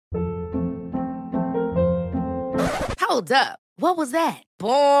Hold up. What was that?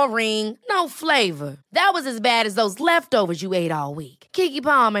 Boring. No flavor. That was as bad as those leftovers you ate all week. Keke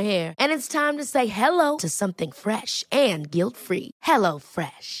Palmer here, and it's time to say hello to something fresh and guilt-free. Hello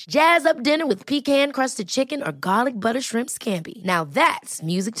Fresh. Jazz up dinner with pecan-crusted chicken or garlic butter shrimp scampi. Now that's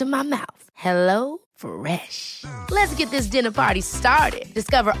music to my mouth. Hello Fresh. Let's get this dinner party started.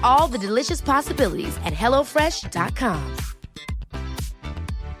 Discover all the delicious possibilities at hellofresh.com.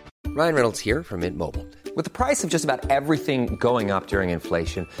 Ryan Reynolds here from Mint Mobile. With the price of just about everything going up during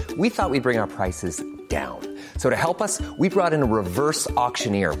inflation, we thought we'd bring our prices down. So to help us, we brought in a reverse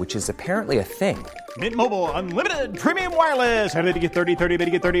auctioneer, which is apparently a thing. Mint Mobile Unlimited Premium Wireless. How to get 30, 30, bit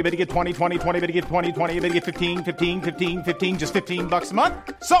to get 30, bit to get 20, 20, 20, bit to get 20, 20, bit to get 15, 15, 15, 15, just $15 a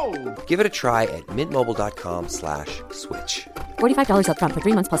month? Sold! Give it a try at mintmobile.com/switch. $45 up front for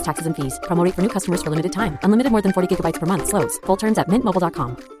 3 months plus taxes and fees. Promo rate for new customers for limited time. Unlimited more than 40 gigabytes per month. Slows full terms at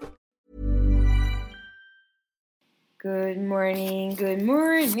mintmobile.com. Good morning, good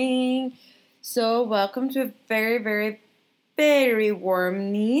morning. So welcome to a very, very, very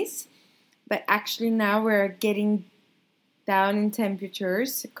warm Nice. But actually now we're getting down in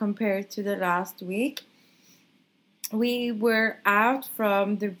temperatures compared to the last week. We were out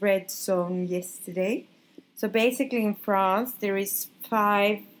from the red zone yesterday. So basically in France there is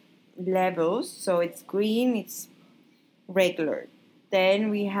 5 levels. So it's green, it's regular.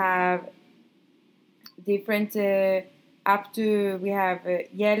 Then we have different up to we have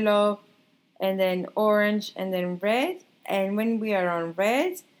yellow and then orange and then red, and when we are on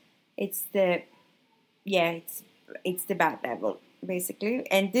red it's the bad level basically,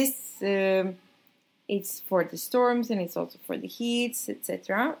 and this it's for the storms and it's also for the heats,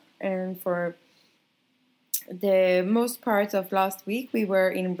 etc. And for the most part of last week we were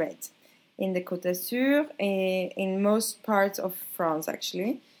in red in the Côte d'Azur, in most parts of France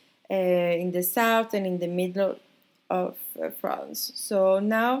actually, in the south and in the middle of France. So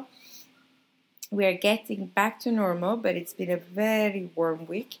now we are getting back to normal, but it's been a very warm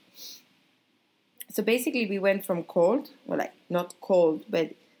week. So basically we went from cold, well, like not cold,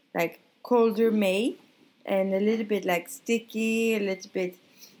 but like colder May, and a little bit like sticky, a little bit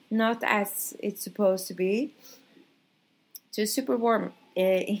not as it's supposed to be, to super warm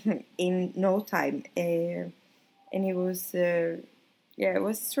in no time. And it was it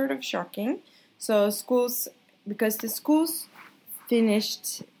was sort of shocking. So schools, because the schools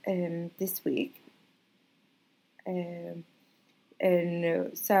finished this week, and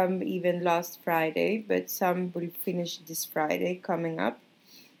some even last Friday, but some will finish this Friday coming up.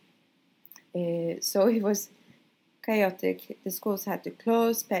 So it was chaotic. The schools had to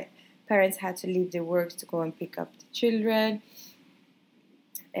close. Parents had to leave their work to go and pick up the children.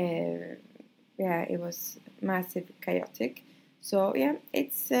 It was massive chaotic. So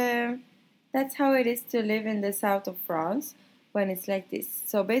it's that's how it is to live in the south of France when it's like this.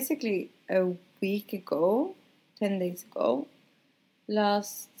 So basically a week ago, 10 days ago,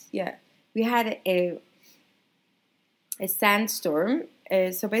 we had a sandstorm.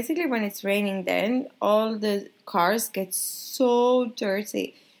 So basically when it's raining, then all the cars get so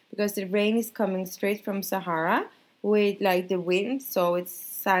dirty because the rain is coming straight from Sahara with like the wind. So it's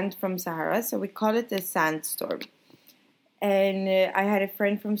sand from Sahara. So we call it a sandstorm. And I had a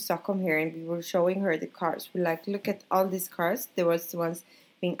friend from Stockholm here, and we were showing her the cars. We're like, look at all these cars. There was the ones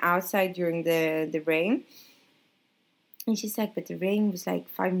being outside during the rain. And she's like, but the rain was like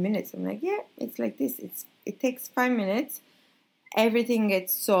 5 minutes. I'm like, yeah, it's like this. It takes 5 minutes. Everything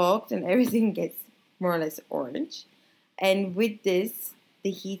gets soaked and everything gets more or less orange. And with this, the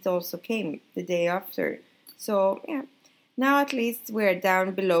heat also came the day after. So, now at least we're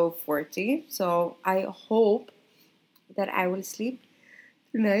down below 40. So I hope that I will sleep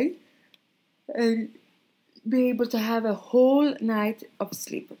tonight and be able to have a whole night of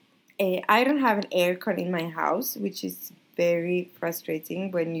sleep. I don't have an aircon in my house, which is very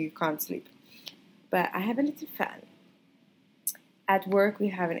frustrating when you can't sleep. But I have a little fan. At work we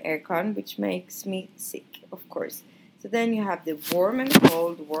have an aircon, which makes me sick, of course. So then you have the warm and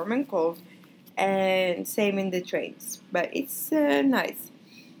cold, and same in the trains. But it's nice.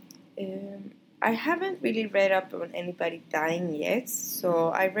 I haven't really read up on anybody dying yet. So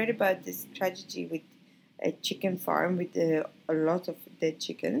I read about this tragedy with a chicken farm with a lot of dead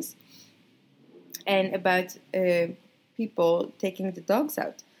chickens, and about people taking the dogs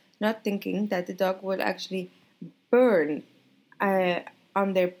out, not thinking that the dog will actually burn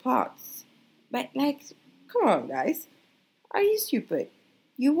on their pots. But like, come on guys, are you stupid?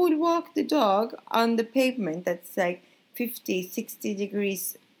 You would walk the dog on the pavement that's like 50, 60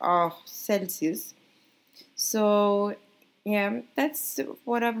 degrees Celsius. So that's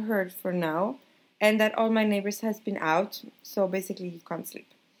what I've heard for now. and that all my neighbors has been out, so basically you can't sleep.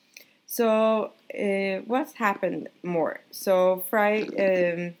 So what happened more? So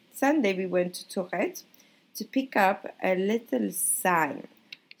Sunday we went to Tourette to pick up a little sign.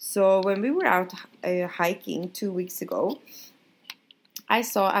 So when we were out hiking 2 weeks ago, I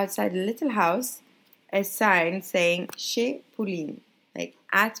saw outside a little house a sign saying Chez Pauline, like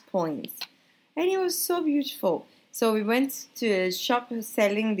at points. And it was so beautiful. So we went to a shop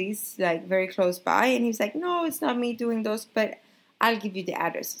selling these like very close by, and he was like, no, it's not me doing those, but I'll give you the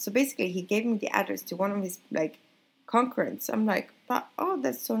address. So basically he gave me the address to one of his like concurrents. I'm like, oh,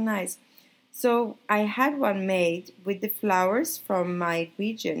 that's so nice. So I had one made with the flowers from my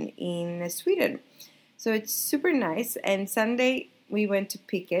region in Sweden. So it's super nice. And Sunday we went to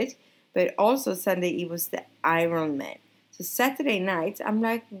pick it, but also Sunday it was the Iron Man. So Saturday night I'm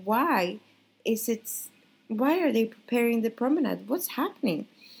like, why are they preparing the promenade? What's happening?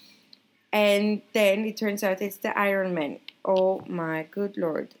 And then it turns out it's the Iron Man. Oh my good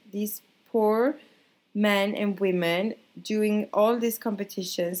Lord. These poor men and women doing all these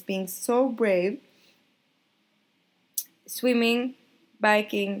competitions, being so brave, swimming,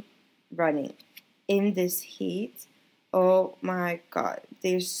 biking, running in this heat. Oh my God,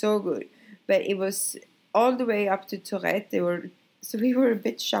 they're so good. But it was all the way up to Tourette. So we were a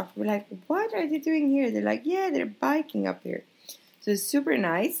bit shocked. We're like, what are they doing here? They're like, yeah, they're biking up here. So it's super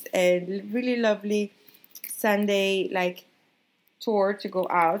nice and really lovely Sunday like tour to go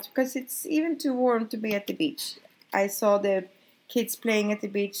out, because it's even too warm to be at the beach. I saw the kids playing at the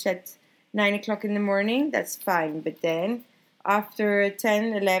beach at 9 o'clock in the morning. That's fine. But then after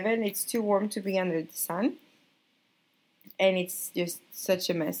 10, 11, it's too warm to be under the sun. And it's just such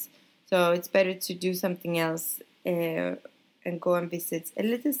a mess. So it's better to do something else and go and visit a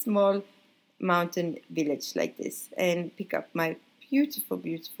little small mountain village like this and pick up my beautiful,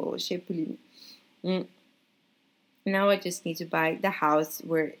 beautiful Chez Pauline. Now I just need to buy the house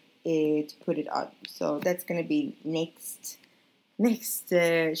where to put it on. So that's going to be next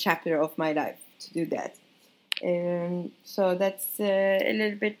chapter of my life to do that. So that's a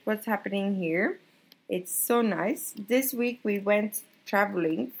little bit what's happening here. It's so nice. This week we went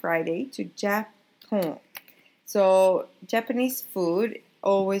traveling Friday to Japan. So Japanese food,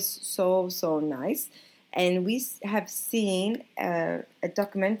 always so nice. And we have seen a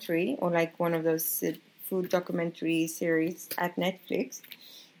documentary, or like one of those food documentary series at Netflix,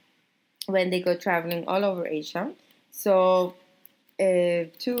 when they go traveling all over Asia. So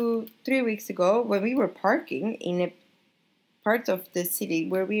 2-3 weeks ago, when we were parking in a part of the city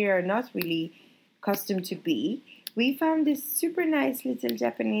where we are not really accustomed to be, we found this super nice little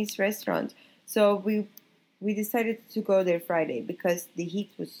Japanese restaurant. So we decided to go there Friday because the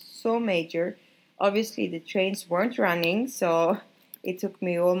heat was so major. Obviously the trains weren't running, so it took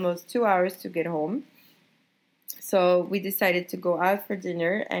me almost 2 hours to get home. So we decided to go out for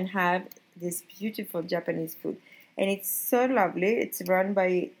dinner and have this beautiful Japanese food. And it's so lovely. It's run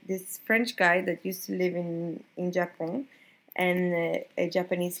by this French guy that used to live in Japan, and a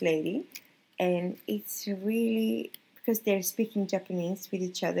Japanese lady. And it's really, because they're speaking Japanese with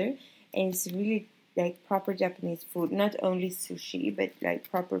each other, and it's really like proper Japanese food. Not only sushi, but like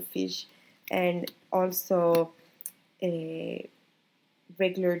proper fish, and also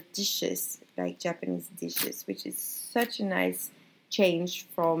regular dishes, like Japanese dishes, which is such a nice change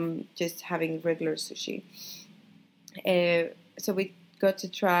from just having regular sushi. So we got to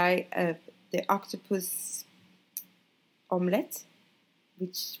try the octopus omelette,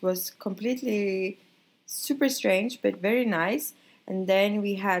 which was completely super strange but very nice. And then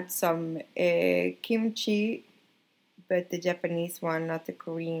we had some kimchi, but the Japanese one, not the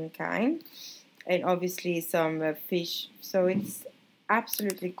Korean kind. And obviously some fish. So it's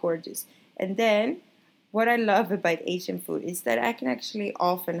absolutely gorgeous. And then what I love about Asian food is that I can actually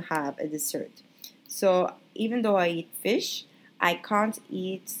often have a dessert. So even though I eat fish, I can't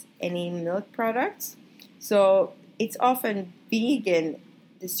eat any milk products. So it's often vegan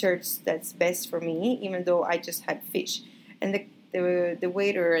desserts that's best for me, even though I just had fish. And the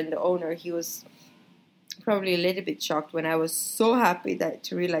waiter and the owner, he was probably a little bit shocked when I was so happy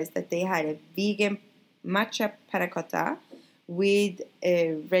to realize that they had a vegan matcha panna cotta with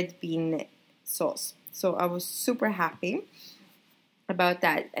a red bean sauce. So I was super happy about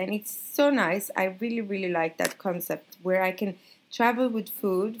that. And it's so nice. I really, really like that concept where I can travel with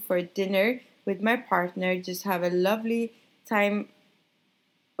food for dinner with my partner, just have a lovely time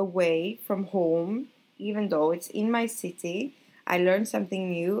away from home, even though it's in my city. I learned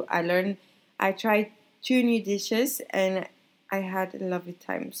something new. I tried 2 new dishes and I had a lovely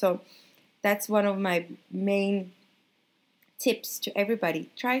time. So that's one of my main tips to everybody.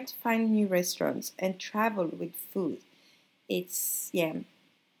 Try to find new restaurants and travel with food. It's,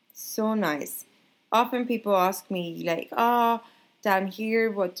 so nice. Often people ask me like, down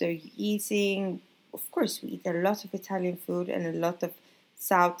here, what are you eating? Of course, we eat a lot of Italian food and a lot of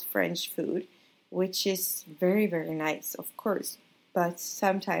South French food, which is very, very nice, of course. But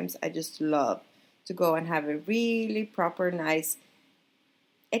sometimes I just love to go and have a really proper, nice,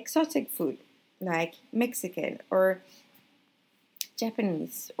 exotic food, like Mexican or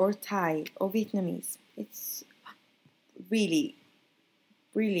Japanese or Thai or Vietnamese. It's really,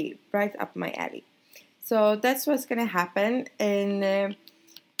 really right up my alley. So that's what's going to happen, and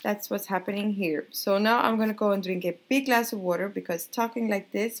that's what's happening here. So now I'm going to go and drink a big glass of water, because talking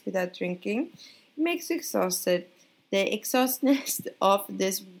like this without drinking makes you exhausted. The exhaustness of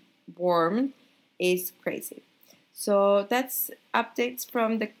this worm is crazy. So that's updates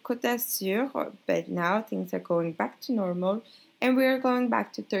from the Côte d'Azur, but now things are going back to normal, and we're going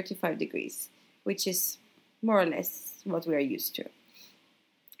back to 35 degrees, which is more or less what we are used to.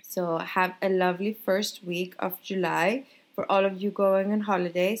 So have a lovely first week of July. For all of you going on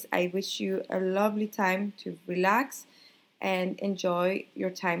holidays, I wish you a lovely time to relax and enjoy your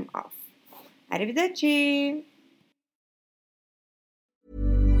time off. Arrivederci!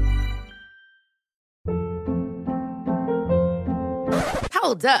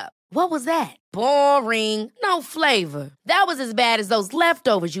 Hold up. What was that? Boring. No flavor. That was as bad as those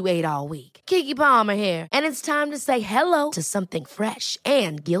leftovers you ate all week. Keke Palmer here, and it's time to say hello to something fresh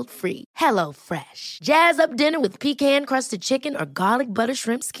and guilt-free. Hello Fresh. Jazz up dinner with pecan-crusted chicken or garlic butter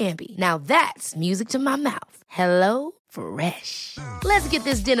shrimp scampi. Now that's music to my mouth. Hello Fresh. Let's get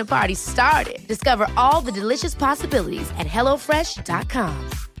this dinner party started. Discover all the delicious possibilities at hellofresh.com.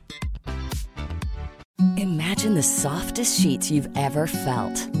 Imagine the softest sheets you've ever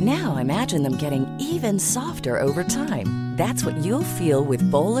felt. Now imagine them getting even softer over time. That's what you'll feel with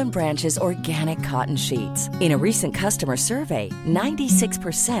Boll & Branch's organic cotton sheets. In a recent customer survey,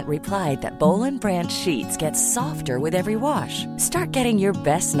 96% replied that Boll & Branch sheets get softer with every wash. Start getting your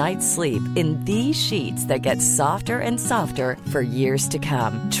best night's sleep in these sheets that get softer and softer for years to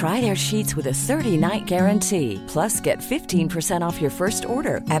come. Try their sheets with a 30-night guarantee. Plus, get 15% off your first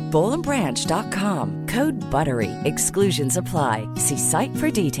order at bollandbranch.com. Code BUTTERY. Exclusions apply. See site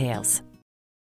for details.